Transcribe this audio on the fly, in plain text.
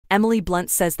Emily Blunt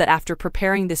says that after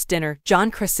preparing this dinner, John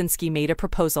Krasinski made a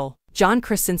proposal. John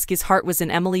Krasinski's heart was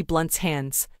in Emily Blunt's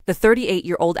hands. The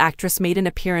 38-year-old actress made an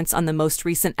appearance on the most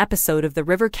recent episode of the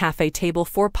River Cafe Table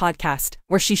 4 podcast,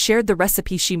 where she shared the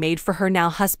recipe she made for her now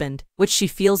husband, which she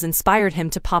feels inspired him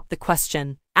to pop the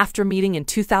question. After meeting in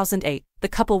 2008, the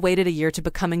couple waited a year to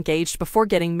become engaged before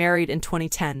getting married in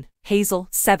 2010. Hazel,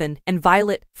 7, and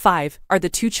Violet, 5, are the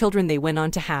 2 children they went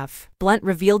on to have. Blunt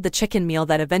revealed the chicken meal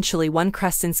that eventually won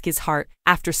Krasinski's heart,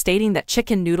 after stating that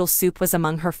chicken noodle soup was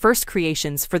among her first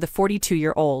creations for the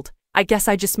 42-year-old. "I guess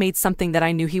I just made something that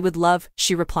I knew he would love,"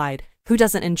 she replied. "Who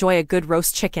doesn't enjoy a good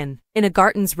roast chicken? In a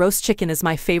Garton's roast chicken is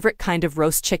my favorite kind of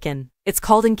roast chicken. It's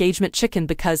called engagement chicken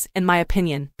because, in my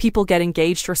opinion, people get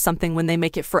engaged or something when they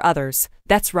make it for others.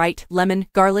 That's right, lemon,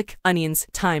 garlic, onions,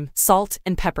 thyme, salt,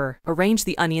 and pepper. Arrange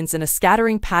the onions in a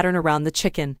scattering pattern around the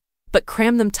chicken, but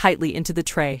cram them tightly into the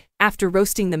tray. After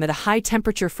roasting them at a high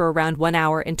temperature for around 1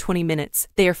 hour and 20 minutes,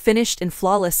 they are finished and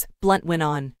flawless," Blunt went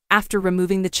on. "After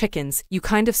removing the chickens, you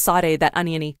kind of saute that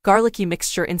oniony, garlicky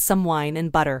mixture in some wine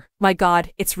and butter. My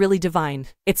God, it's really divine.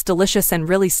 It's delicious and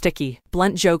really sticky."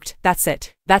 Blunt joked, "That's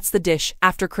it. That's the dish."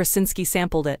 After Krasinski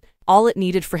sampled it, all it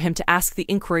needed for him to ask the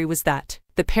inquiry was that.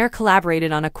 The pair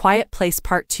collaborated on A Quiet Place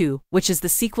Part 2, which is the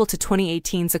sequel to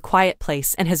 2018's A Quiet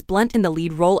Place and has Blunt in the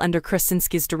lead role under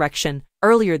Krasinski's direction.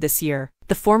 Earlier this year,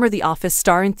 the former The Office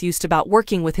star enthused about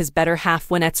working with his better half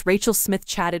when Rachel Smith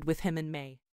chatted with him in May.